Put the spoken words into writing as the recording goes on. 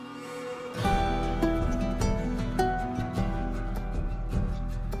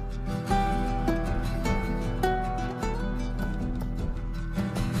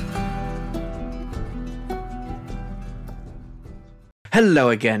Hello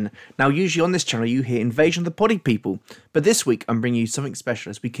again. Now, usually on this channel, you hear Invasion of the Poddy People, but this week I'm bringing you something special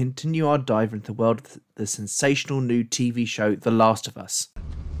as we continue our dive into the world of the sensational new TV show, The Last of Us.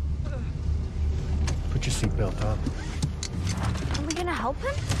 Put your seatbelt on. Are we gonna help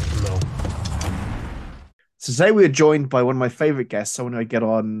him? No. So today we are joined by one of my favourite guests, someone who I get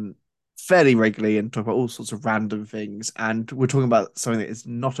on fairly regularly and talk about all sorts of random things. And we're talking about something that is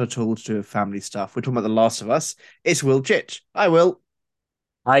not at all to do with family stuff. We're talking about The Last of Us. It's Will Chitch. Hi, Will.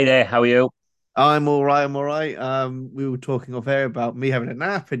 Hi there, how are you? I'm all right. I'm all right. We were talking off air about me having a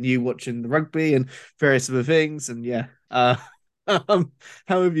nap and you watching the rugby and various other things. And yeah, how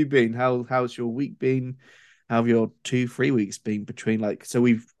have you been? How's your week been? How have your 2-3 weeks been between so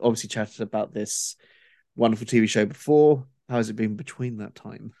we've obviously chatted about this wonderful TV show before. How has it been between that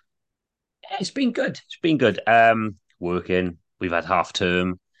time? Yeah, it's been good. It's been good. Working. We've had half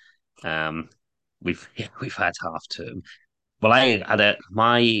term. Um, we've had half term. Well,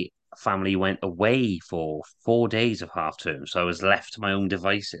 my family went away for 4 days of half term, so I was left to my own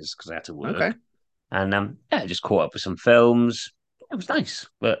devices because I had to Okay. work. And yeah, just caught up with some films. It was nice,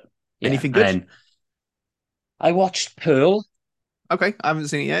 but yeah. Anything And good? then I watched Pearl. Okay, I haven't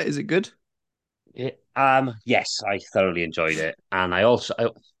seen it yet. Is it good? Yes, I thoroughly enjoyed it, and I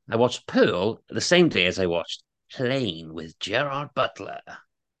watched Pearl the same day as I watched Plane with Gerard Butler,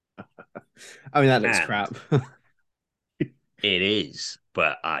 I mean, that looks and crap. it is,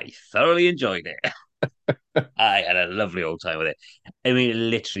 but I thoroughly enjoyed it. I had a lovely old time with it. I mean, it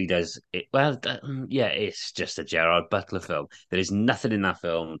literally does it well. Yeah, it's just a Gerard Butler film. There is nothing in that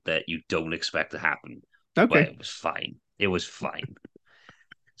film that you don't expect to happen, but Okay. it was fine. It was fine.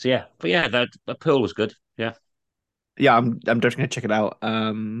 So yeah, but yeah, that Pearl was good. Yeah. Yeah, I'm definitely gonna check it out.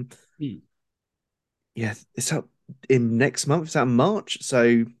 Hmm. Yeah, it's out in next month. It's out in March. So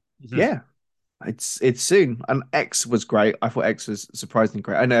Mhm. yeah, it's soon. And X was great. I thought X was surprisingly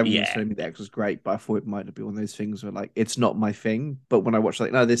great. I know everyone's Yeah, telling me that X was great, but I thought it might be one of those things where it's not my thing. But when I watched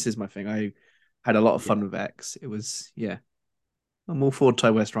no, this is my thing. I had a lot of fun yeah. with X. It was yeah. I'm all for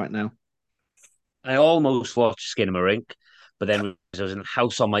Ty West right now. I almost watched Skinamarink, but then I was in a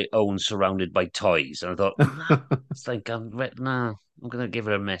house on my own, surrounded by toys, and I thought, nah, it's like nah, I'm gonna give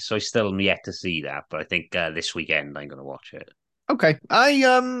it a miss. So I still am yet to see that, but I think this weekend I'm gonna watch it. Okay.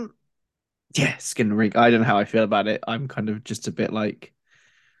 I yeah, Skin Rig. I don't know how I feel about it. I'm kind of just a bit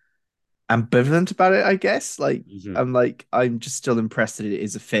ambivalent about it, I guess. Mhm. I'm just still impressed that it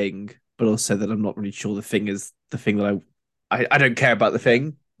is a thing, but also that I'm not really sure the thing is the thing that I don't care about the Yeah,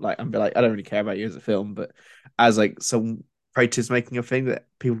 thing. I don't really care about you as a film, but as some creators making a thing that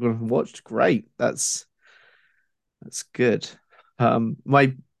people are going to watch, great. That's good.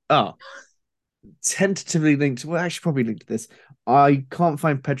 My ah tentatively linked. Well, I should probably link to this. I can't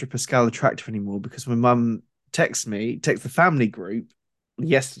find Pedro Pascal attractive anymore because my mum text the family group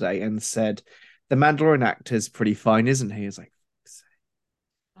yesterday and said the Mandalorian actor's pretty fine, isn't he? It's like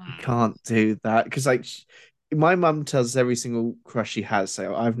you can't do that because my mum tells us every single crush she has.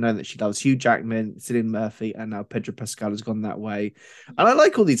 So I've known that she loves Hugh Jackman, Cillian Murphy, and now Pedro Pascal has gone that way. And I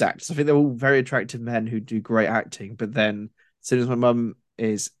like all these actors. I think they're all very attractive men who do great acting. But then as soon as my mum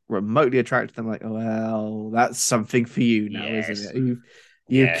is remotely attracted, I'm like, oh, well, that's something for you now, isn't yes, it? You've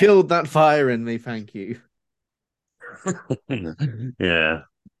yeah, killed that fire in me. Thank you. yeah.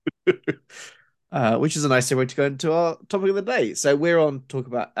 Which is a nice way to go into our topic of the day. So we're on talk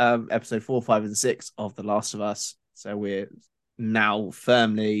about episode 4, 5, and 6 of The Last of Us. So we're now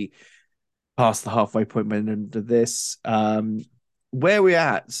firmly past the halfway point when into this. Where we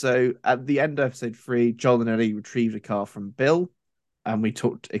at? So at the end of episode 3, Joel and Ellie retrieved a car from Bill, and we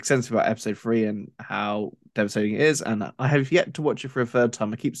talked extensively about episode 3 and how devastating it is. And I have yet to watch it for a third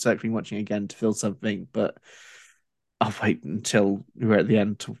time. I keep circling watching it again to feel something, but I'll wait until we're at the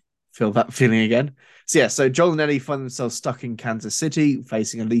end to feel that feeling again. So yeah, so Joel and Ellie find themselves stuck in Kansas City,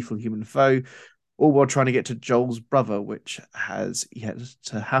 facing a lethal human foe, all while trying to get to Joel's brother, which has yet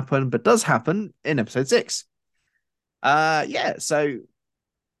to happen, but does happen in episode 6. Yeah, so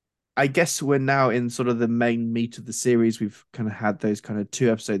I guess we're now in sort of the main meat of the series. We've kind of had those kind of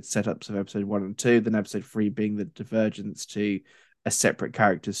 2 episode setups of episode 1 and 2, then episode 3 being the divergence to a separate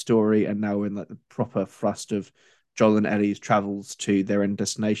character story, and now we're in the proper thrust of Joel and Ellie's travels to their end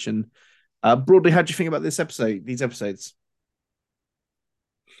destination. Broadly, how do you think about these episodes?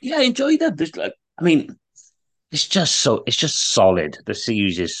 Yeah, I enjoyed that. I mean, it's just solid. The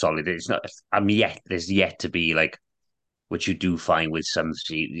series is solid. It's not. There's yet to be which you do find with some.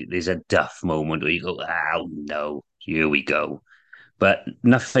 There's a duff moment where you go, oh no, here we go. But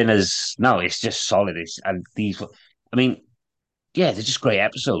nothing is. No, it's just solid. And these. I mean, yeah, they're just great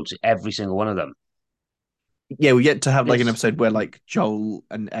episodes. Every single one of them. Yeah, we get to have like an This, episode where like Joel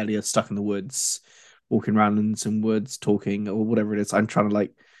and Ellie are stuck in the woods, walking around in some woods, talking or whatever it is. I'm trying to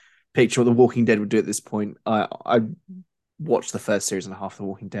like picture what The Walking Dead would do at this point. I watched the first series and a half of The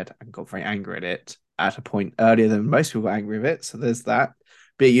Walking Dead and got very angry at it at a point earlier than most people got angry with it. So there's that.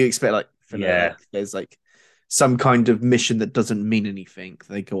 But you expect like filler, yeah, like there's like some kind of mission that doesn't mean anything.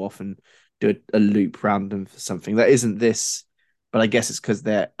 They go off and do a loop random for something that isn't this. But I guess it's because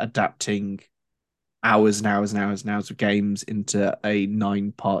they're adapting hours and hours and hours and hours of games into a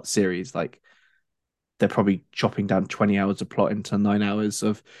 9-part series. Like they're probably chopping down 20 hours of plot into 9 hours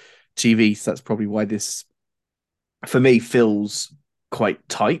of TV. So that's probably why this, for me, feels quite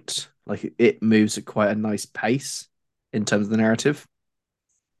tight. Like it moves at quite a nice pace in terms of the narrative.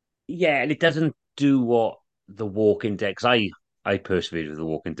 yeah, and it doesn't do what The Walking Dead. Because I persevered with The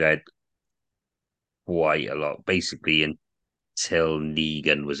Walking Dead quite a lot, basically until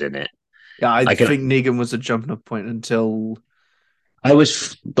Negan was in it. Yeah, I I can think Negan was a jumping off point until I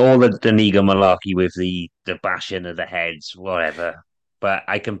was all the Negan malarkey with the bashing of the heads, whatever. But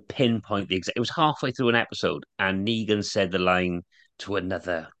I can pinpoint the exact. It was halfway through an episode, and Negan said the line to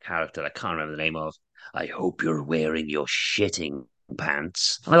another character I can't remember the name of. I hope you're wearing your shitting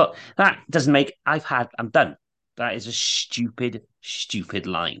pants. And I thought that doesn't make. I'm done. That is a stupid, stupid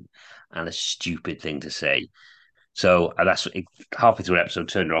line, and a stupid thing to say. So that's halfway through an episode,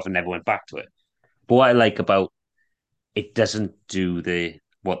 turned it off and never went back to it. But what I like about it doesn't do the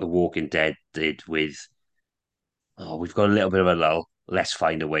what The Walking Dead did with, oh, we've got a little bit of a lull. Let's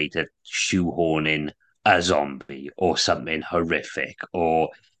find a way to shoehorn in a zombie or something horrific, or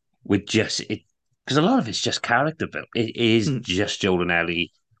with just it, because a lot of it's just character built. It is hmm, just Joel and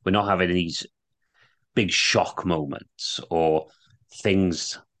Ellie. We're not having these big shock moments or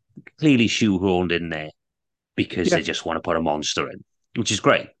things clearly shoehorned in there because yeah, they just want to put a monster in, which is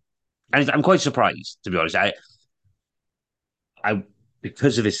great. And I'm quite surprised, to be honest. I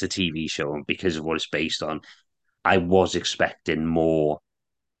because of it's a TV show and because of what it's based on, I was expecting more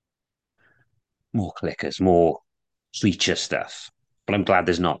clickers, more feature stuff. But I'm glad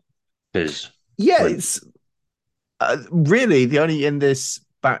there's not because yeah. when It's really the only in this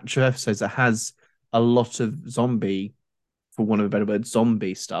batch of episodes that has a lot of zombie, for want of a better word,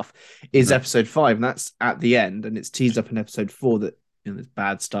 zombie stuff is Mhm. episode 5, and that's at the end, and it's teased up in episode 4 that there's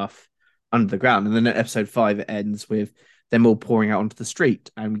bad stuff under the ground, and then at episode 5 it ends with them all pouring out onto the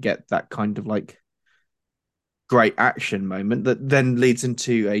street, and we get that kind of like great action moment that then leads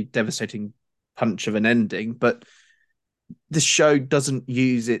into a devastating punch of an ending. But the show doesn't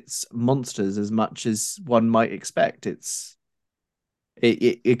use its monsters as much as one might expect.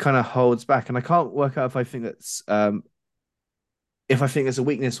 It kind of holds back, and I can't work out if I think it's a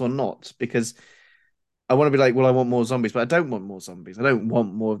weakness or not, because I want to be like, well, I want more zombies, but I don't want more zombies. I don't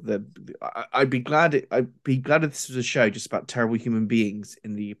want more of the. I'd be glad. I'd be glad if this was a show just about terrible human beings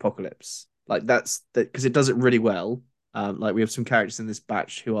in the apocalypse. Like that's that because it does it really well. Like we have some characters in this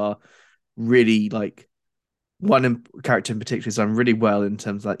batch who are really like character in particular has done really well in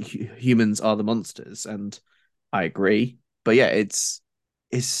terms of like humans are the monsters, and I agree. But yeah, it's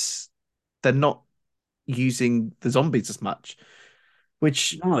they're not using the zombies as much,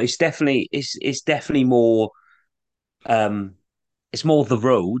 which no, it's definitely more um it's more the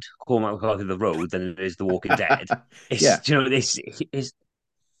road, Cormac McCarthy the road than it is The Walking Dead. yeah, It's this is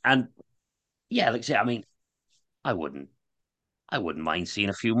and yeah, like I say, I mean, I wouldn't I wouldn't mind seeing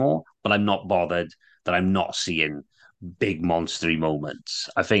a few more, but I'm not bothered that I'm not seeing big monstery moments.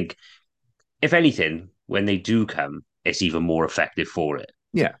 I think if anything, when they do come, it's even more effective for it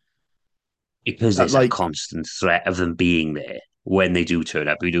yeah, because there's a like constant threat of them being there when they do turn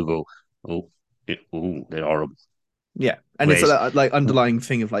up. We do go, oh, oh, they're horrible. yeah, and it's Whereas, like underlying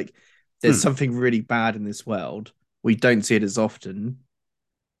thing of like there's hmm, something really bad in this world. We don't see it as often,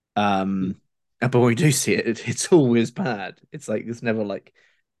 hmm. but when we do see it, it's always bad. It's like it's never like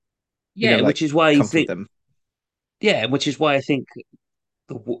you Yeah, never like which is why I comfort think, them. yeah, which is why I think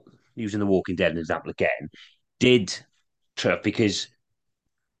using The Walking Dead as an example again did trip because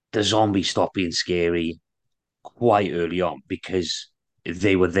the zombies stopped being scary quite early on because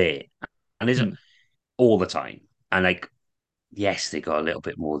they were there and it's Hmm. all the time. And like, yes, they got a little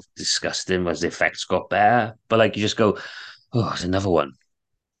bit more disgusting as the effects got better, but like you just go, oh, there's another one.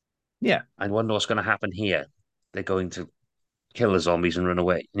 Yeah, I wonder what's going to happen here. They're going to kill the zombies and run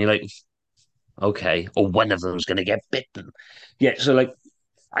away. And you're like, okay, or one of them's going to get bitten. Yeah, so like,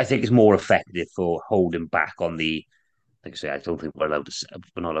 I think it's more effective for holding back on the. Like I say, I don't think we're not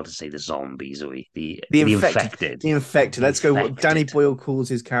allowed to say the zombies, are we? the The infected, infected, the infected. the Let's go. What Danny infected. Boyle calls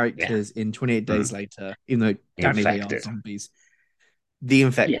his Yeah, characters in 28 mm, Days Later, even though the Danny they are infected. zombies. The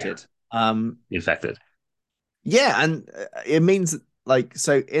Yeah, infected. the infected. Yeah, and it means like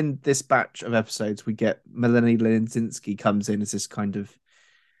so in this batch of episodes, we get Melanie Lisinski comes in as this kind of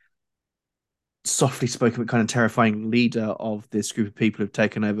softly spoken but kind of terrifying leader of this group of people who've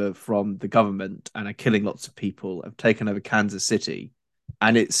taken over from the government and are killing lots of people, have taken over Kansas City.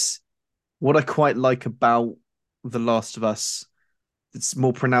 And it's what I quite like about The Last of Us. It's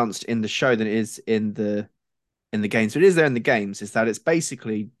more pronounced in the show than it is in the games. But it is there in the games, is that it's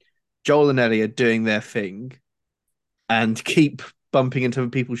basically Joel and Ellie are doing their thing and keep bumping into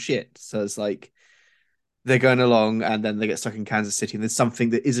people's shit. So it's like they're going along and then they get stuck in Kansas City and there's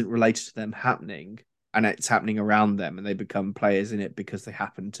something that isn't related to them happening and it's happening around them and they become players in it because they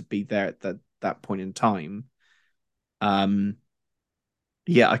happen to be there at that point in time. Um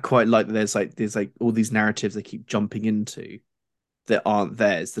yeah, I quite like that there's like all these narratives they keep jumping into that aren't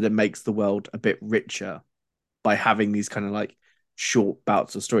theirs, that it makes the world a bit richer by having these kind of like short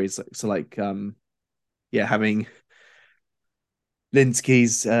bouts of stories. Yeah, having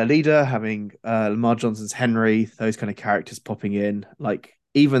Linsky's leader, having Lamar Johnson's Henry, those kind of characters popping in. Like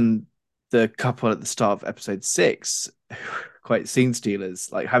even the couple at the start of episode 6, quite scene stealers,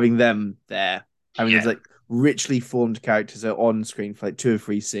 like having them there, having those Yeah. like richly formed characters are on screen for like 2 or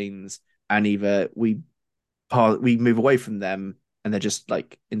 3 scenes, and either we move away from them and they're just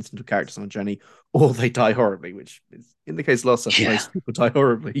like incidental characters on a journey, or they die horribly, which is in the case of Lost Us, Yeah. most people die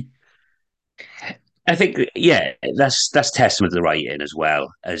horribly. I think, yeah, that's testament to the writing as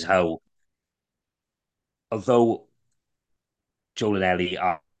well, as how although Joel and Ellie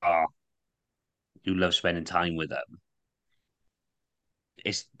are you love spending time with them,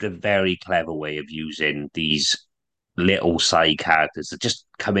 it's the very clever way of using these little side characters that just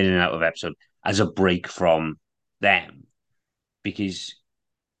come in and out of episode as a break from them. Because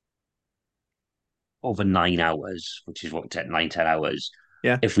over 9 hours, which is what 10 hours,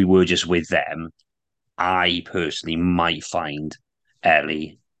 Yeah. if we were just with them, I personally might find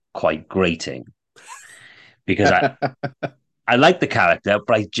Ellie quite grating because I like the character,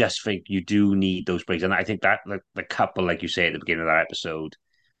 but I just think you do need those breaks, and I think that the couple, like you say at the beginning of that episode,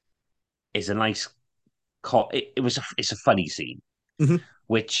 is a nice. It's a funny scene, Mhm.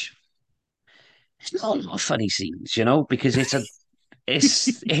 which it's not a lot of funny scenes, you know, because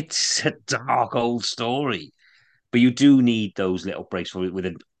it's a dark old story, but you do need those little breaks for with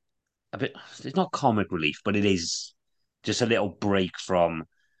a bit. It's not comic relief, but it is just a little break from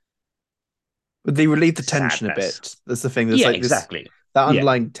But they relieve the tension a sadness. bit. That's the thing. There's Yeah, like this exactly. that Yeah,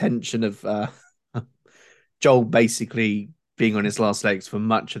 underlying tension of Joel basically being on his last legs for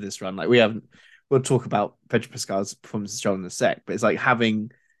much of this run. Like we haven't we'll talk about Pedro Pascal's performance as Joel in a sec, but it's like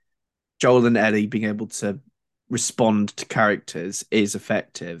having Joel and Ellie being able to respond to characters is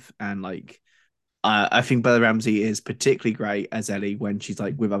effective. And like I think Bella Ramsey is particularly great as Ellie when she's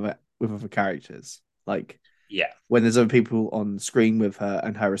like with other characters. Like yeah, when there's other people on screen with her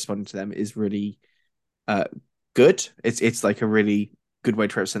and her responding to them is really uh good. It's like a really good way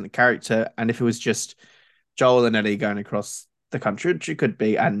to represent the character. And if it was just Joel and Ellie going across the country, which it could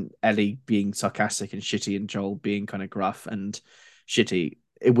be, and Ellie being sarcastic and shitty, and Joel being kind of gruff and shitty,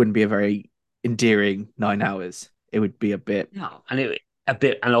 it wouldn't be a very endearing 9 hours. It would be a bit. no, and a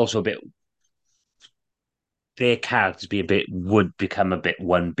bit, and also a bit. Their characters be a bit would become a bit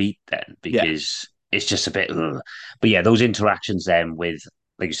one beat then Yeah. because it's just a bit. Ugh. But yeah, those interactions then with,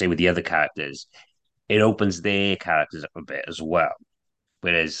 like you say, with the other characters, it opens their characters up a bit as well.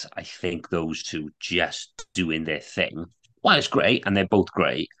 Whereas I think those two just doing their thing, while it's great and they're both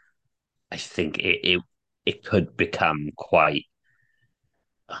great, I think it could become quite.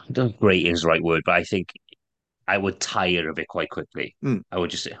 I don't know if grating is the right word, but I think I would tire of it quite quickly. Mm. I would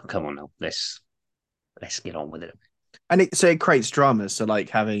just say, come on now, let's get on with it. And it creates drama. So like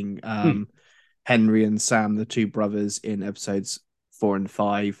having Hmm. Henry and Sam, the two brothers in episodes 4 and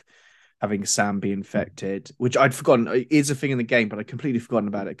 5, having Sam be infected, which I'd forgotten is a thing in the game, but I completely forgotten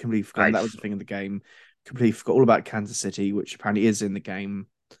about it. Completely forgotten I that was a thing in the game. Completely forgot all about Kansas City, which apparently is in the game.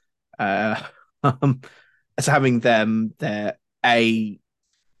 Uh, um, so having them there, a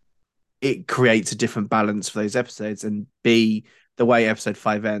it creates a different balance for those episodes, and B, the way episode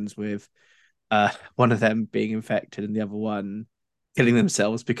 5 ends with one of them being infected and the other one killing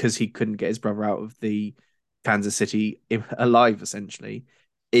themselves because he couldn't get his brother out of the Kansas City alive, essentially,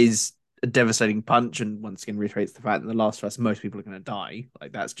 is a devastating punch. And once again, reiterates the fact that The Last of Us, most people are going to die.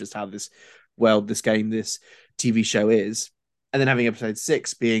 Like, that's just how this world, this game, this TV show is. And then having episode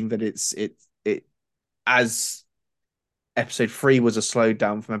 6 being that it as episode 3 was a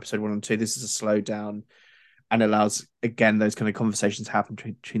slowdown from episode 1 and 2, this is a slowdown and allows again those kind of conversations to happen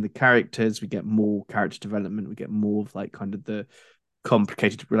between the characters. We get more character development. We get more of like kind of the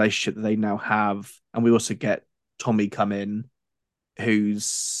complicated relationship that they now have, and we also get Tommy come in,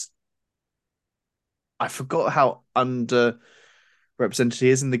 who's I forgot how underrepresented he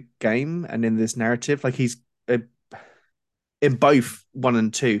is in the game and in this narrative. Like he's a, in both 1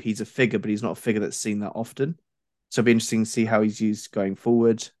 and 2, he's a figure, but he's not a figure that's seen that often. So it'll be interesting to see how he's used going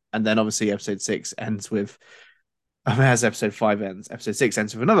forward. And then obviously episode 6 ends with, as episode 5 ends, episode 6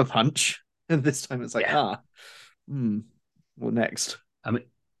 ends with another punch. And this time it's like, what next? I mean,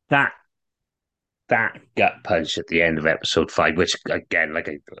 that gut punch at the end of episode 5, which again,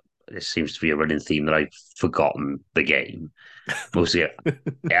 this seems to be a running theme that I've forgotten the game mostly.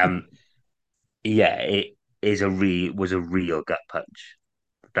 Yeah, it was a real gut punch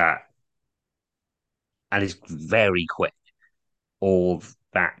and it's very quick. All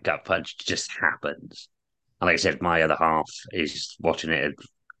that gut punch just happens. And like I said, my other half is watching it,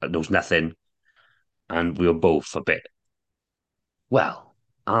 knows nothing, and we were both a bit. Well,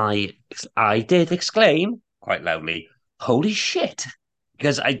 I did exclaim quite loudly, "Holy shit!"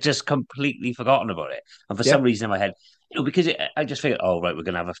 Because I just completely forgotten about it, and for some reason in my head, because I just figured, oh right, we're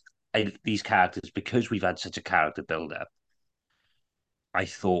gonna have these characters because we've had such a character build up. I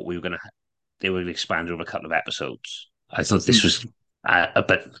thought they were gonna expand over a couple of episodes. I thought this was,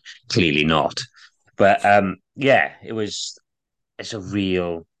 but clearly not. But yeah, it's a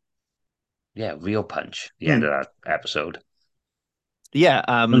real punch. The end of that episode. Yeah,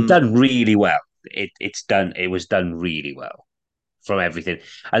 and done really well. It was done really well from everything.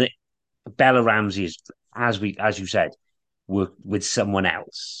 And Bella Ramsey is, as you said, work with someone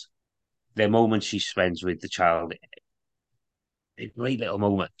else. The moments she spends with the child, great little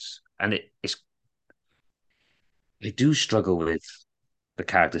moments, and I do struggle with the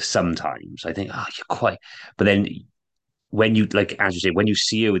characters sometimes. I think, oh, you're quite, but then when you like, as you say, when you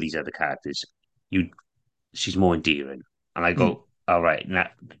see her with these other characters, she's more endearing, and I go, all right,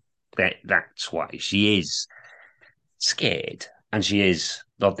 that's why she is scared, and she is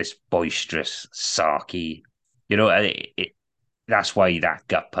not this boisterous, sarky. That's why that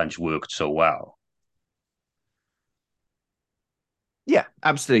gut punch worked so well. Yeah,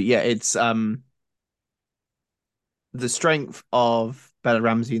 absolutely. Yeah, it's the strength of Bella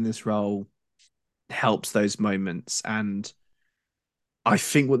Ramsey in this role helps those moments. And I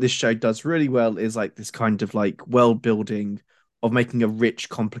think what this show does really well is like this kind of like world building of making a rich,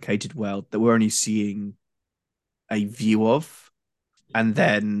 complicated world that we're only seeing a view of. And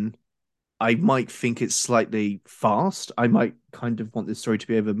then I might think it's slightly fast. I might kind of want this story to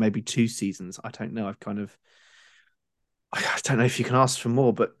be over maybe 2 seasons. I don't know. I don't know if you can ask for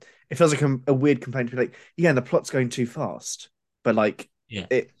more, but it feels like a weird complaint to be like, yeah, the plot's going too fast. But like,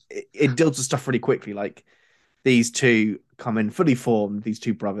 it deals with stuff really quickly. Like these two come in fully formed, these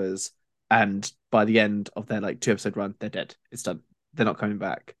two brothers, and by the end of their like 2 episode run, they're dead. It's done. They're not coming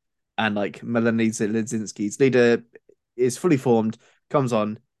back. And like Melanie Lizinski's leader is fully formed, comes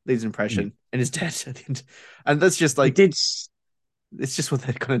on, leaves an impression, and is dead at the end. And that's just like it's just what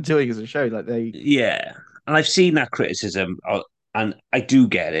they're kind of doing as a show. Like and I've seen that criticism, and I do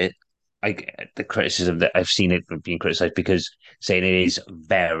get it. I get the criticism that I've seen it being criticized because saying it is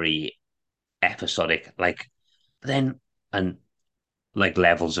very episodic, and like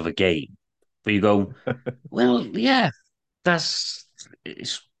levels of a game. But you go, well, yeah,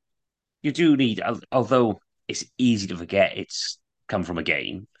 you do need, although it's easy to forget it's come from a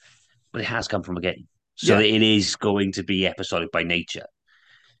game, but it has come from a game. So it is going to be episodic by nature.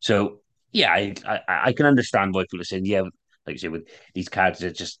 So yeah, I can understand why people are saying, yeah, like you say, with these characters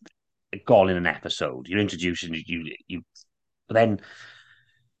are just gone in an episode. You're introducing you, but then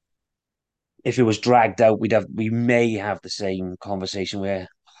if it was dragged out, we may have the same conversation where I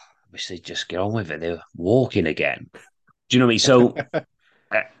wish they'd just get on with it. They're walking again. Do you know what I mean? So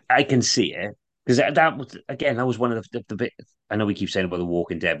I can see it because that was one of the bit. I know we keep saying about the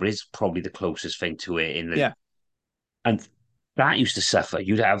Walking Dead, but it's probably the closest thing to it and that used to suffer.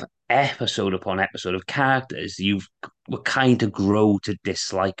 You'd have episode upon episode of characters were kind of grow to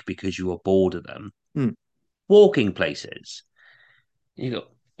dislike because you were bored of them. Walking places. You go,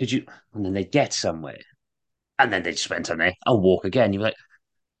 and then they get somewhere, and then they spend time there and walk again. You're like,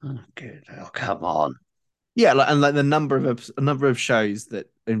 oh, good, oh, come on. Yeah, like the number of shows that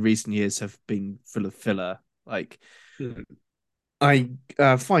in recent years have been full of filler. Like, I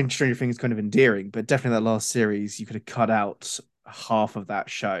find Stranger Things kind of endearing, but definitely that last series, you could have cut out half of that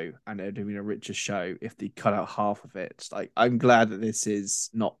show, and it would have been a richer show if they cut out half of it. Like, I'm glad that this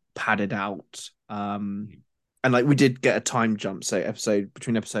is not padded out. And like we did get a time jump. So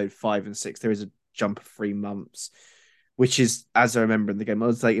between episode 5 and 6, there is a jump of 3 months, which is, as I remember in the game, I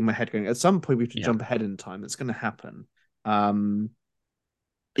was like in my head going, at some point we have to jump ahead in time. It's going to happen. So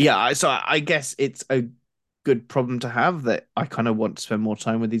I guess it's a good problem to have, that I kind of want to spend more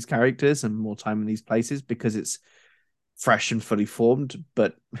time with these characters and more time in these places because it's fresh and fully formed.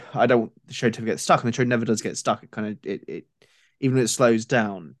 But I don't want the show to get stuck, and the show never does get stuck. It kind of it even when it slows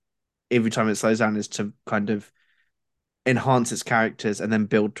down, every time it slows down is to kind of enhance its characters and then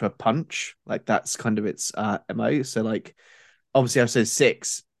build to a punch. Like that's kind of its MO. So like obviously episode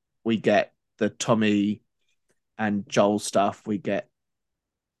 6, we get the Tommy and Joel stuff. We get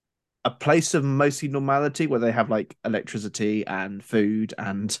a place of mostly normality where they have like electricity and food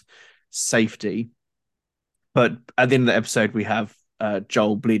and safety. But at the end of the episode, we have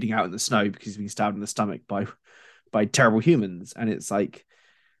Joel bleeding out in the snow because he's being stabbed in the stomach by terrible humans, and it's like,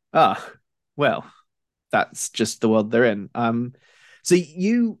 ah, well, that's just the world they're in. So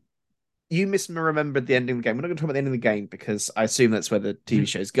you misremembered the ending of the game. We're not going to talk about the ending of the game because I assume that's where the TV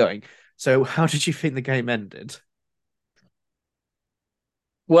show is going. So how did you think the game ended?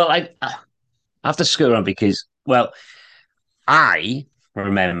 Well, I have to screw around because, well, I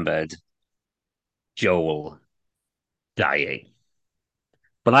remembered Joel dying,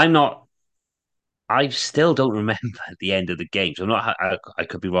 but I'm not. I still don't remember the end of the game. So I'm not. I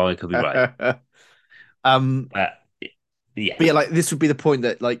could be wrong. I could be right. um, But yeah. but yeah, like this would be the point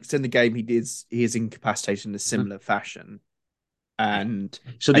that like so in the game he is incapacitated in a similar fashion, and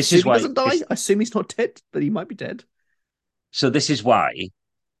So I this assume is he why doesn't die. I assume he's not dead, but he might be dead. So this is why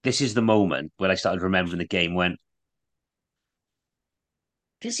this is the moment when I started remembering the game. When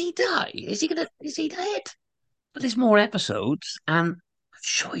does he die? Is he gonna? Is he dead? But there's more episodes, and I'm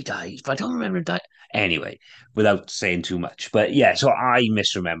sure he dies, but I don't remember him die. Anyway, without saying too much, but yeah, so I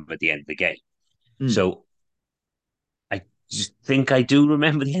misremembered the end of the game. Mm. So I just think I do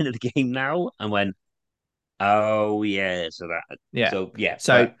remember the end of the game now, and when oh yeah, Yeah. so yeah,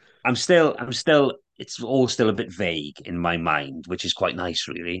 So but I'm still, it's all still a bit vague in my mind, which is quite nice,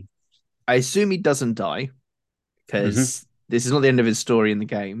 really. I assume he doesn't die Hmm. because this is not the end of his story in the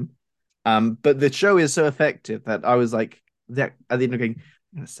game. But the show is so effective that I was like, that at the end of going,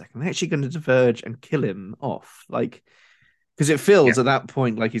 in a second, they're actually going to diverge and kill him off, like because it Yeah. feels at that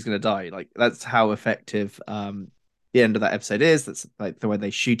point like he's going to die. Like that's how effective the end of that episode is. That's like the way they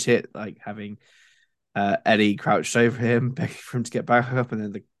shoot it, like having Eddie crouched over him, begging for him to get back up, and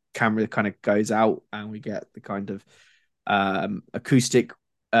then the camera kind of goes out, and we get the kind of acoustic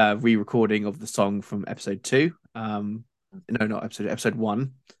re-recording of the song from episode 2. No, not episode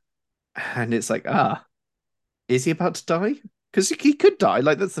 1, and it's like, is he about to die? Because he could die.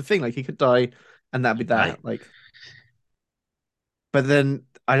 Like that's the thing. Like he could die, and that'd be Right. that. Like, but then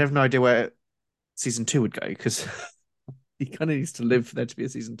I have no idea where season 2 would go because he kind of needs to live for there to be a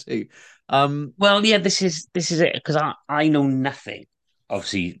season 2. Um, Well, yeah, this is it because I know nothing.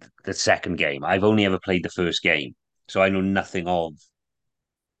 Obviously, the second game. I've only ever played the first game, so I know nothing of.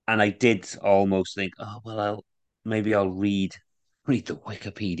 And I did almost think, oh well, maybe I'll read the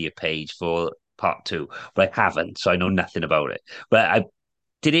Wikipedia page for part two, but I haven't, so I know nothing about it. But I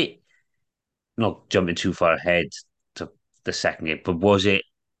did it. Not jumping too far ahead to the second game, but was it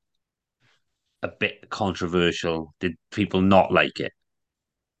a bit controversial? Did people not like it?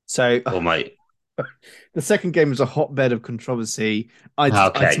 so Or my the second game is a hotbed of controversy. It's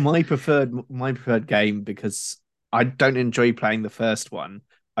okay, my preferred game because I don't enjoy playing the first one.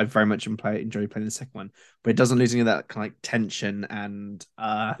 I very much enjoy playing the second one, but it doesn't lose any of that kind of like tension and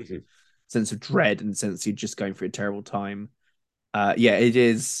sense of dread and sense you're just going through a terrible time. Yeah, it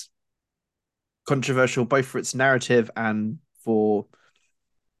is controversial both for its narrative and for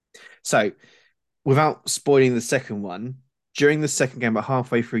so without spoiling the second one. During the second game, about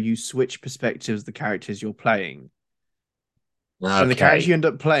halfway through, you switch perspectives of the characters you're playing. And the character okay, you end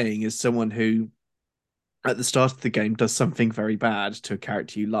up playing is someone who, at the start of the game, does something very bad to a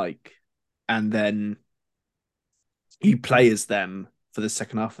character you like. And then you play as them for the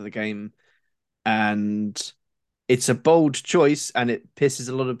second half of the game. And it's a bold choice and it pisses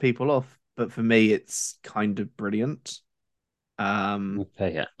a lot of people off. But for me, it's kind of brilliant. Um,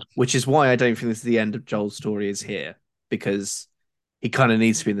 okay, yeah, which is why I don't think this is the end of Joel's story is here, because he kind of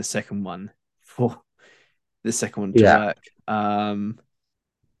needs to be in the second one for the second one to yeah, work.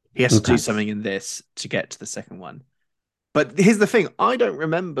 He has to do okay, something in this to get to the second one. But here's the thing: I don't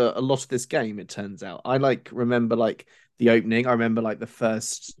remember a lot of this game. It turns out I like remember like the opening. I remember like the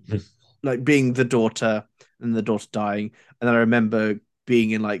first, like being the daughter and the daughter dying, and then I remember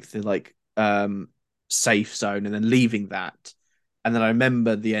being in like the safe zone and then leaving that, and then I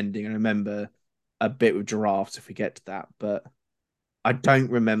remember the ending. I remember a bit with giraffes if we get to that, but I don't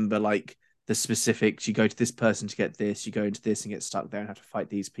remember like the specifics. You go to this person to get this, you go into this and get stuck there and have to fight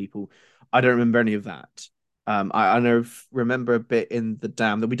these people. I don't remember any of that. I know remember a bit in the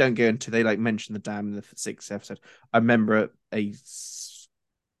dam that we don't go into. They like mention the dam in the sixth episode. I remember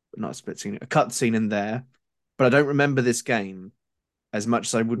not a split scene, a cut scene in there, but I don't remember this game as much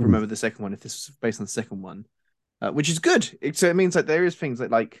as I would Mm. remember the second one if this was based on the second one, which is good. So it means like there is things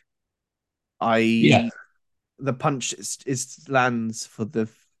that like Yeah. I the punch is lands for the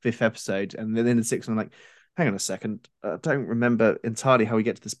fifth episode, and then in the sixth one, I'm like, hang on a second, I don't remember entirely how we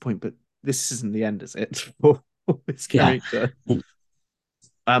get to this point, but this isn't the end, is it? For this Yeah. character.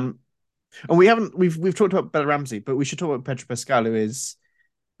 Um, and we've talked about Bella Ramsey, but we should talk about Pedro Pascal, who is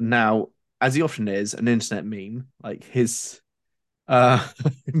now, as he often is, an internet meme. Like his uh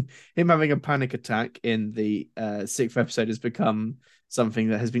him having a panic attack in the sixth episode has become something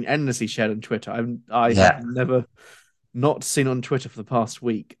that has been endlessly shared on Twitter. I have Yeah. never not seen on Twitter for the past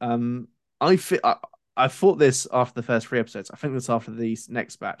week. I thought this after the first three episodes. I think this after the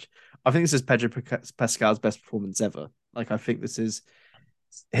next batch. I think this is Pedro Pascal's best performance ever. Like I think this is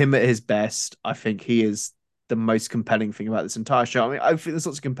him at his best. I think he is the most compelling thing about this entire show. I mean, I think there's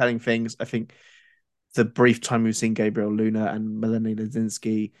lots of compelling things. I think the brief time we've seen Gabriel Luna and Melanie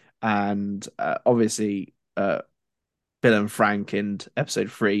Lazinski, and obviously Bill and Frank in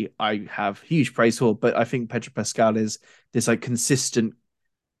episode three, I have huge praise for. But I think Pedro Pascal is this like consistent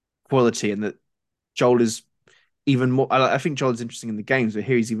quality, and that Joel is even more. I think Joel is interesting in the games, but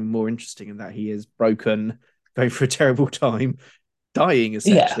here he's even more interesting in that he is broken, going through a terrible time, dying Yeah.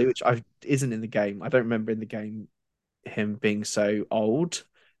 essentially, which I isn't in the game. I don't remember in the game him being so old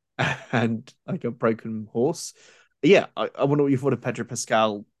and like a broken horse. Yeah, I wonder what you thought of Pedro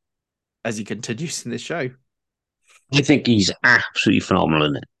Pascal as he continues in this show. I think he's absolutely phenomenal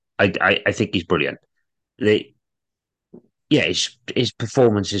in it. I think he's brilliant. The, yeah, his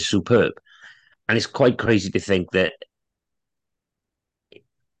performance is superb. And it's quite crazy to think that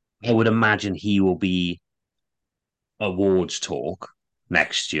I would imagine he will be awards talk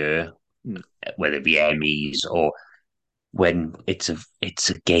next year, Hmm. whether it be Emmys or when it's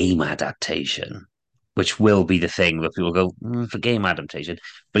a game adaptation, which will be the thing that people go for game adaptation.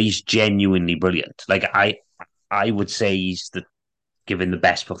 But he's genuinely brilliant. Like I would say he's the given the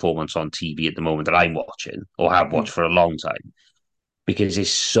best performance on TV at the moment that I'm watching or have Hmm. watched for a long time because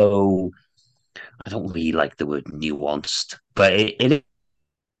it's so. I don't really like the word nuanced, but it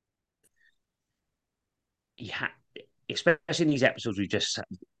yeah, especially in these episodes we just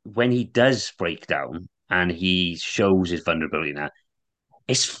when he does break down and he shows his vulnerability now,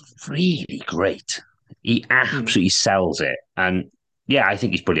 it's really great. He Hmm. absolutely sells it, and yeah, I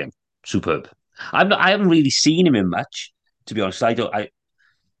think he's brilliant, superb. I haven't really seen him in much, to be honest. I don't. I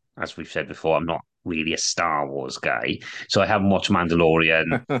as we've said before, I'm not really a Star Wars guy, so I haven't watched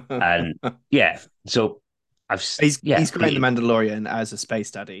Mandalorian, and yeah, so yeah, he's but great in the Mandalorian as a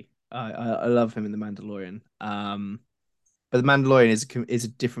space daddy. I love him in the Mandalorian. But the Mandalorian is a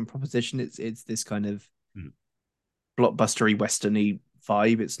different proposition. It's this kind of blockbustery westerny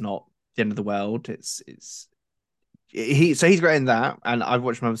vibe. It's not the end of the world. He's great in that, and I've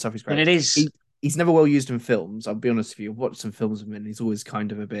watched some other stuff. He's and great. it is He's never well used in films. I'll be honest with you. I've watched some films of him, and he's always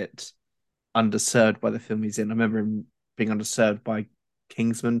kind of a bit underserved by the film he's in. I remember him being underserved by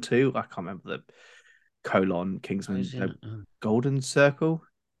Kingsman too. I can't remember the colon Kingsman, the Golden Circle.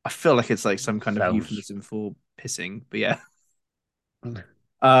 I feel like it's like some kind of sounds. euphemism for pissing, but yeah.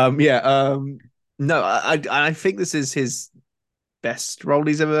 Yeah. No, I think this is his best role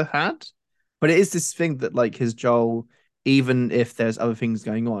he's ever had. But it is this thing that like his Joel, even if there's other things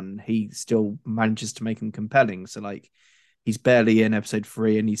going on, he still manages to make him compelling. So like he's barely in episode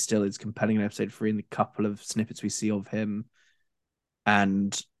three, and he still is compelling in episode three in the couple of snippets we see of him.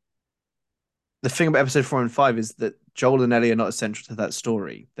 And the thing about episode four and five is that Joel and Ellie are not essential to that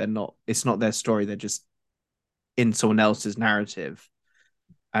story. They're not. It's not their story. They're just in someone else's narrative.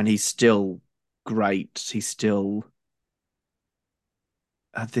 And he's still great. He's still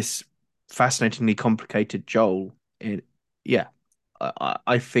this fascinatingly complicated Joel. In yeah,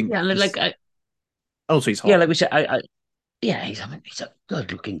 I think Yeah, this. like I, Also, he's yeah, hot. like we said, yeah, I mean, he's a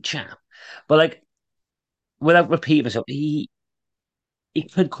good looking chap, but like without repeating myself, he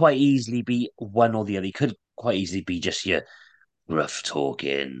could quite easily be one or the other. He could quite easily be just your rough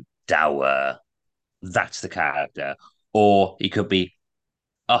talking, dour. That's the character, or he could be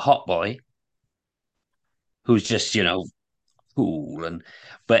a hot boy who's just cool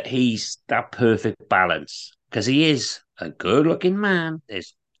but he's that perfect balance because he is a good looking man.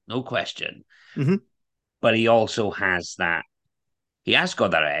 There's no question, Hmm. but he also has that. He has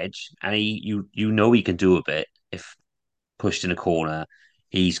got that edge, and you know he can do a bit if pushed in a corner.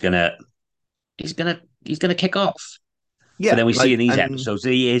 He's gonna he's gonna kick off. But Yeah, then we see in like these and episodes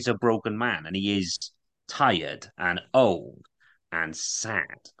that he is a broken man, and he is. tired and old and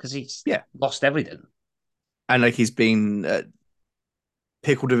sad because he's Yeah, lost everything. and like he's been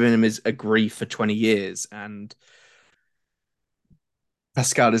pickled within him is a grief for 20 years, and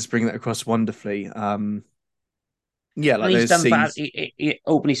Pascal is bringing that across wonderfully. Yeah, And like he's those done bad. scenes. He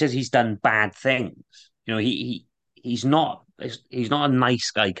openly says he's done bad things. You know, he's not a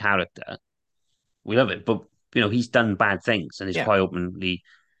nice guy character. We love it, but he's done bad things, and he's Yeah, quite openly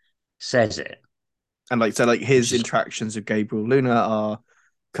says it, and like so, like which his is interactions with Gabriel Luna are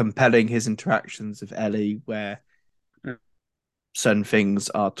compelling. His interactions with Ellie, where certain things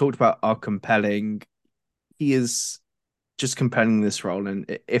are talked about, are compelling. He is just compelling in this role,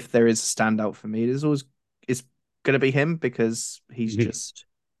 and if there is a standout for me, it is always it's going to be him because he's just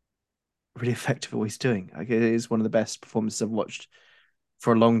really effective at what he's doing. Like it is one of the best performances I've watched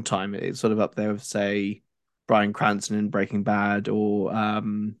for a long time. It's sort of up there with say Bryan Cranston in Breaking Bad or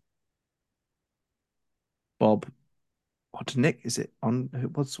Bob. What Nick is it on?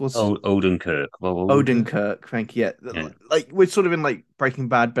 What's Odenkirk. Well, Odenkirk. Odenkirk? Thank you. Yeah, Yeah. like we're sort of in like Breaking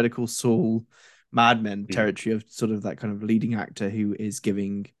Bad, Better Call Saul, Mad Men Mm. territory of sort of that kind of leading actor who is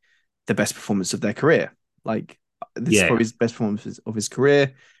giving the best performance of their career. Like this is Yeah. probably his best performance of his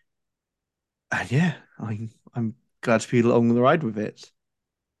career, and yeah, I'm glad to be along the ride with it.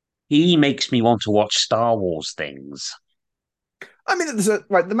 He makes me want to watch Star Wars things. I mean,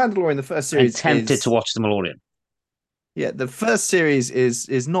 right, the Mandalorian, the first I'm series tempted to is watch The Mandalorian. yeah, the first series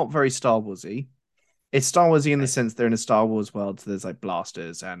is not very Star Warsy. It's Star Warsy in the Right. sense they're in a Star Wars world, so there's like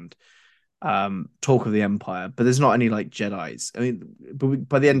blasters and talk of the Empire, but there's not any like Jedi's. I mean, but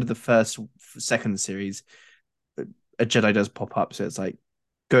by the end of the second series, a Jedi does pop up, so it's like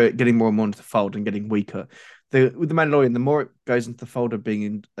getting more and more into the fold and getting weaker. With the Mandalorian, the more it goes into the fold of being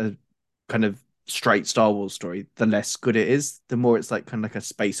in a kind of straight Star Wars story, the less good it is. The more it's like kind of like a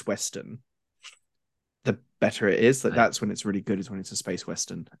space western, the better it is. Like Right. that's when it's really good, is when it's a space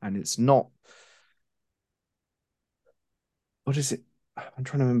western, and it's not. What is it? I'm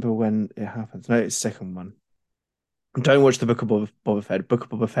trying to remember when it happens. No, it's the second one. Don't watch the Book of Boba Fett. Book of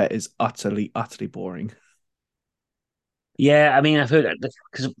Boba Fett is utterly, utterly boring. Yeah, I mean, I've heard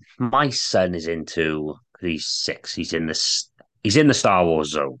because my son is into. He's 6. He's in the Star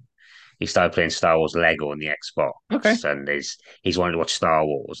Wars zone. He started playing Star Wars Lego on the Okay. Xbox, and he's wanting to watch Star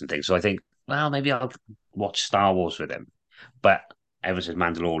Wars and things. So I think, well, maybe I'll watch Star Wars with him. But ever since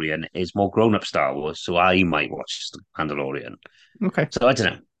Mandalorian is more grown up Star Wars, so I might watch Mandalorian. Okay. So I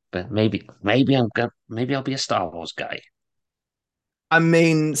don't know, but maybe I'll be a Star Wars guy. I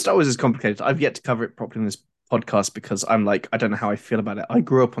mean, Star Wars is complicated. I've yet to cover it properly in this podcast because I'm like, I don't know how I feel about it. I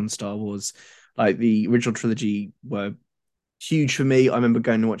grew up on Star Wars. Like the original trilogy were huge for me. I remember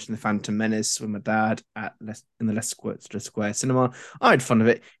going and watching The Phantom Menace with my dad in the Leicester Square cinema. I had fun of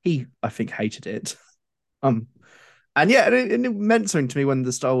it. He, I think, hated it. Um, and yeah, it meant something to me when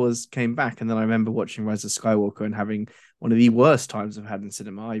the Star Wars came back. And then I remember watching Rise of Skywalker and having one of the worst times I've had in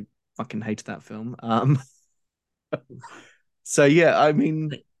cinema. I fucking hated that film. So yeah, I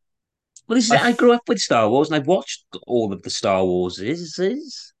mean, Well, this is it. I I grew up with Star Wars, and I've watched all of the Star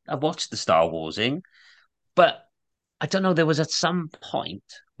Warses. I've watched the Star Warsing, but I don't know. There was at some point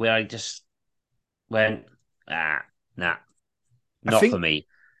where I just went, nah, I not for think me.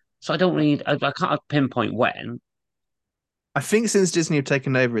 So I don't really, I can't pinpoint when. I think since Disney have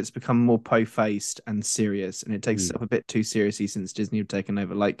taken over, it's become more po-faced and serious, and it takes Hmm. itself a bit too seriously since Disney have taken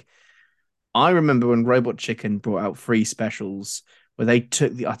over. Like I remember when Robot Chicken brought out free specials where they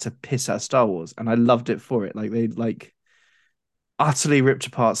took the utter piss out of Star Wars, and I loved it for it. Like they like utterly ripped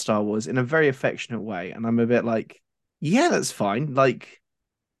apart Star Wars in a very affectionate way, and I'm a bit like, yeah, that's fine. Like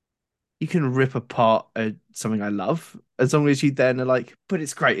you can rip apart something I love as long as you then are like, but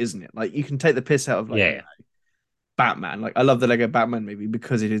it's great, isn't it? Like you can take the piss out of like I don't Yeah, know, Batman. Like I love the Lego Batman movie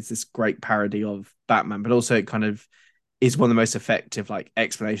because it is this great parody of Batman, but also it kind of is one of the most effective like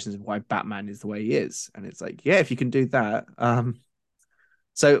explanations of why Batman is the way he is. And it's like, yeah, if you can do that.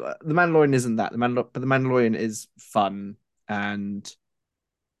 So the Mandalorian isn't that. But the Mandalorian is fun and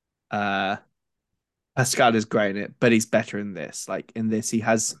uh Pascal is great in it, but he's better in this. Like in this, he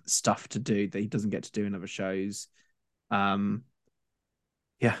has stuff to do that he doesn't get to do in other shows. Um,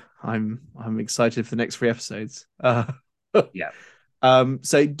 yeah, I'm excited for the next 3 episodes. yeah.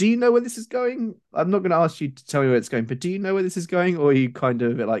 So do you know where this is going? I'm not going to ask you to tell me where it's going, but do you know where this is going, or are you kind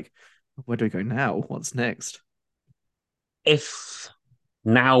of a bit like, where do we go now? What's next? If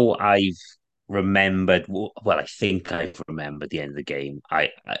now I've remembered, well, I think I've remembered the end of the game. I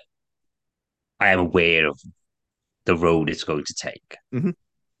am aware of the road it's going to take. Hmm.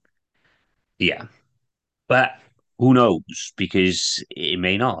 Yeah, but who knows? Because it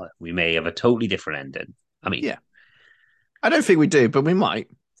may not. We may have a totally different ending. I mean, Yeah, I don't think we do, but we might.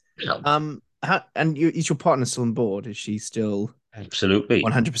 you know, And is your partner still on board? Is she still absolutely.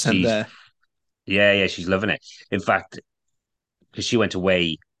 100% She's there? yeah, she's loving it. In fact, because she went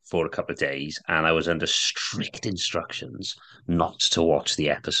away for a couple of days, and I was under strict instructions not to watch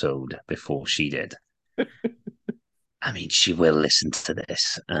the episode before she did. I mean, she will listen to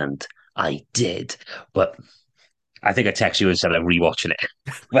this, and I did, but I think I texted you and said I'm rewatching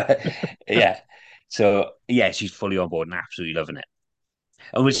it. But yeah, so yeah, she's fully on board and absolutely loving it.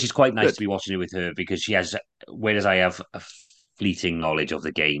 And which is quite nice to Good. be watching it with her because she has, whereas I have a fleeting knowledge of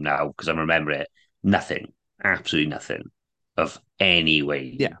the game now because I remember it, nothing, absolutely nothing of any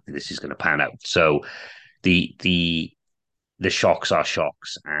way Yeah, this is going to pan out. So the the the shocks are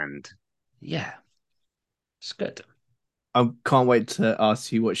shocks, and yeah, it's good. I can't wait to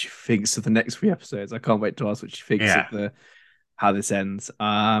ask you what she thinks of the next three episodes. I can't wait to ask what she thinks of Yeah. the how this ends.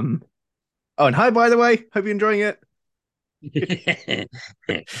 Oh, and hi, by the way. Hope you're enjoying it.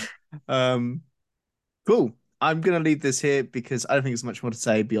 Um, cool. I'm gonna leave this here because I don't think there's much more to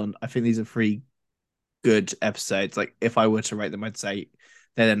say beyond. I think these are three good episodes. Like, if I were to rate them, I'd say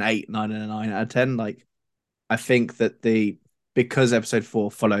they're an 8, 9, and a 9 out of 10. Like, I think that because episode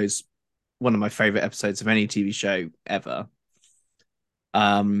 4 follows one of my favorite episodes of any TV show ever.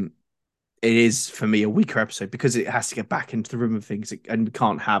 Um, it is for me a weaker episode because it has to get back into the room of things, and we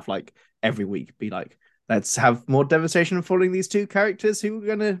can't have like every week be like, let's have more devastation following these two characters who are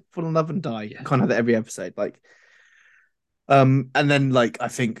gonna fall in love and die. Yeah. You can't have that every episode. Like, and then like I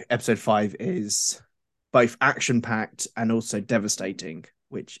think episode 5 is both action packed and also devastating,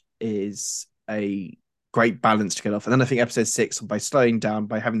 which is a great balance to get off. And then I think episode 6, by slowing down,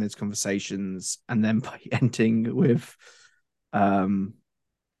 by having those conversations, and then by ending with um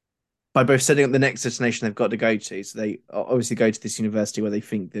by both setting up the next destination they've got to go to. So they obviously go to this university where they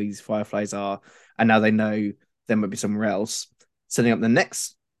think these fireflies are, and now they know there might be somewhere else. Setting up the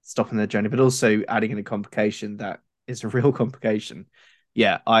next stop in their journey, but also adding in a complication that is a real complication.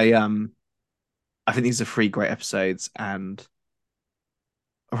 Yeah, I think these are three great episodes, and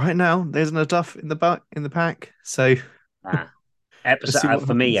right now there's enough in the pack. So Ah. let's Episode see what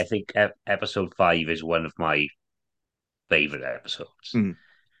for me, I happens. think episode 5 is one of my favorite episodes. Mm.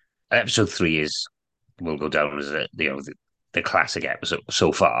 Episode 3 is will go down as the classic episode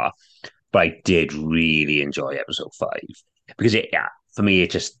so far, but I did really enjoy episode 5 because yeah, for me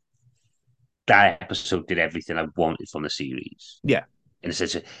it just that episode did everything I wanted from the series. Yeah, In a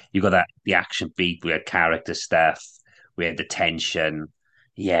sense, you got the action beat, we had character stuff, we had the tension.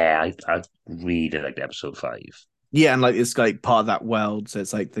 Yeah, I really liked episode 5. yeah, and like it's like part of that world. So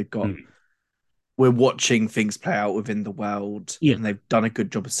it's like Mm. we're watching things play out within the world, Yeah, and they've done a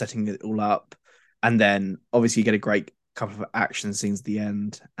good job of setting it all up. And then obviously you get a great couple of action scenes at the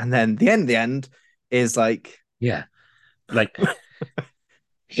end, and then the end is like, yeah, like yeah,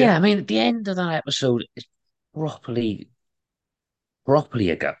 yeah. I mean, at the end of that episode is properly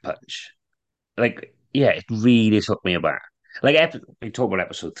a gut punch. Like, yeah, it really took me aback. Like, we talk about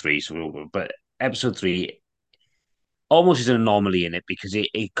episode 3, but episode 3 almost is an anomaly in it because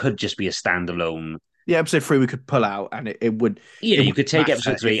it could just be a standalone. yeah. Episode 3 we could pull out, and Yeah, it you would could take matter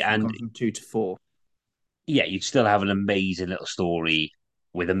episode 3 if we'd and gone from 2 to 4. yeah, you'd still have an amazing little story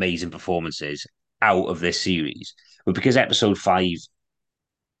with amazing performances out of this series. But because episode 5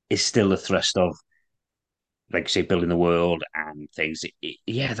 is still the thrust of, like, say, building the world and things,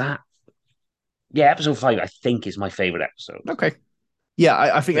 yeah, episode 5, I think, is my favorite episode. Okay, yeah,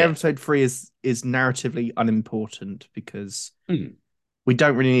 I think But yeah. episode 3 is narratively unimportant because Hmm. we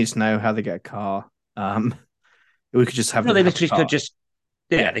don't really need to know how they get a car. We could just have No, them they have a literally could car. just,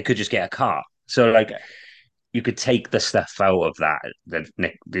 yeah, Yeah, they could just get a car. So, like, yeah, you could take the stuff out of that, the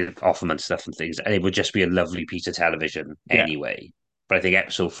Offerman stuff and things, and it would just be a lovely piece of television yeah, anyway. But I think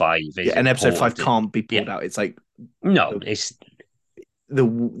episode 5 yeah. is And episode 5 important. can't be Yeah, pulled out. It's like no, the it's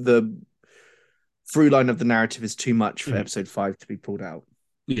the through line of the narrative is too much for mm, episode 5 to be pulled out.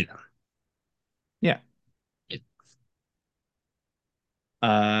 yeah, Yeah.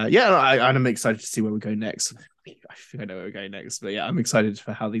 Yeah, I'm excited to see where we go next. I think I know where we're going next, but yeah, I'm excited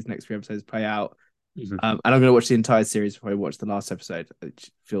for how these next three episodes play out. Mhm. And I'm going to watch the entire series before I watch the last episode. It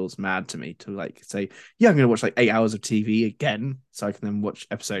feels mad to me to like say, yeah, I'm going to watch like 8 hours of TV again, so I can then watch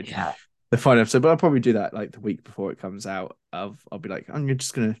Yeah, the final episode. But I'll probably do that like the week before it comes out. I'll be like, I'm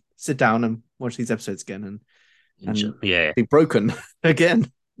just going to sit down and watch these episodes again and yeah, be broken again.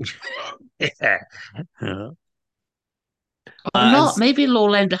 yeah. Yeah. Or Uh, and not. Maybe it'll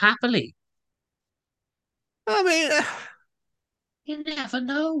all end happily. I mean, You never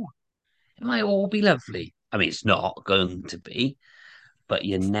know. It might all be lovely. I mean, it's not going to be, but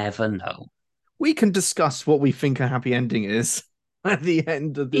you never know. We can discuss what we think a happy ending is at the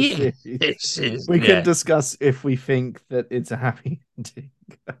end of this Yeah, series. this is We can discuss if we think that it's a happy ending.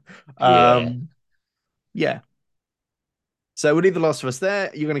 yeah. Yeah. So we'll leave The Last of Us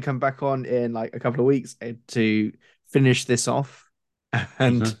there. You're going to come back on in like a couple of weeks to finish this off.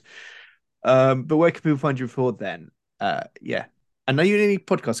 And Mhm. but where can people find you before then? Yeah. I know you have any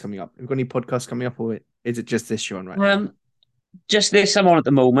podcasts coming up. Have you got any podcasts coming up, or is it just this you're on right now? Um, just this I'm on at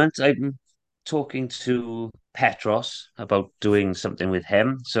the moment. I'm talking to Petros about doing something with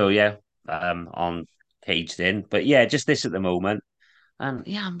him. So yeah, on Caged In. But yeah, just this at the moment. And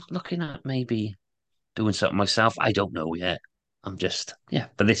yeah, I'm looking at maybe doing something myself. I don't know yet. I'm just yeah,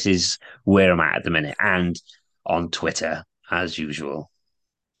 but this is where I'm at the minute, and on Twitter as usual.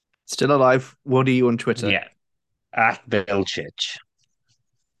 Still alive. What are you on Twitter? Yeah, at Bill Chich.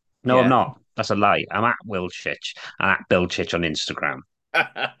 No, I'm Yeah. not. That's a lie. I'm at Will Chich. I'm at Bill Chich on Instagram.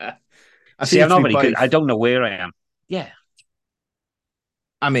 I think See, you I'm have to not be very good. I both. don't know where I am. Yeah.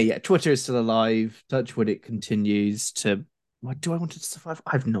 I mean, yeah, Twitter is still alive. Touch wood, it continues to. What do I want it to survive?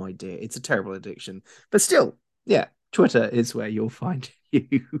 I have no idea. It's a terrible addiction, but still, yeah, Twitter is where you'll find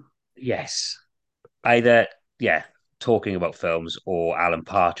you. Yes. Either, yeah, talking about films or Alan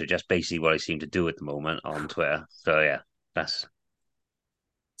Partridge. That's basically what I seem to do at the moment on Twitter. So yeah, that's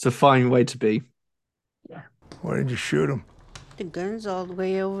It's a fine way to be. yeah. Why did you shoot him? The gun's all the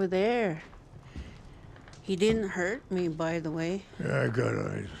way over there. He didn't hurt me, by the way. Yeah, I got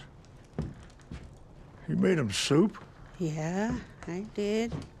eyes. You made him soup? Yeah, I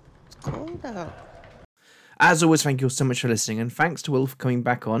did. It's cold out. As always, thank you all so much for listening, and thanks to Will for coming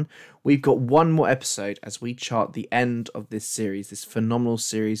back on. We've got one more episode as we chart the end of this series, this phenomenal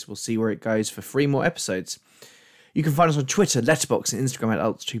series. We'll see where it goes for 3 more episodes. You can find us on Twitter, Letterboxd, and Instagram at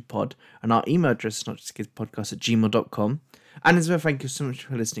Altitude and our email address is notjustkidspodcast@gmail.com. And as well, thank you so much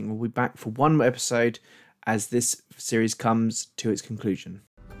for listening. We'll be back for one more episode as this series comes to its conclusion.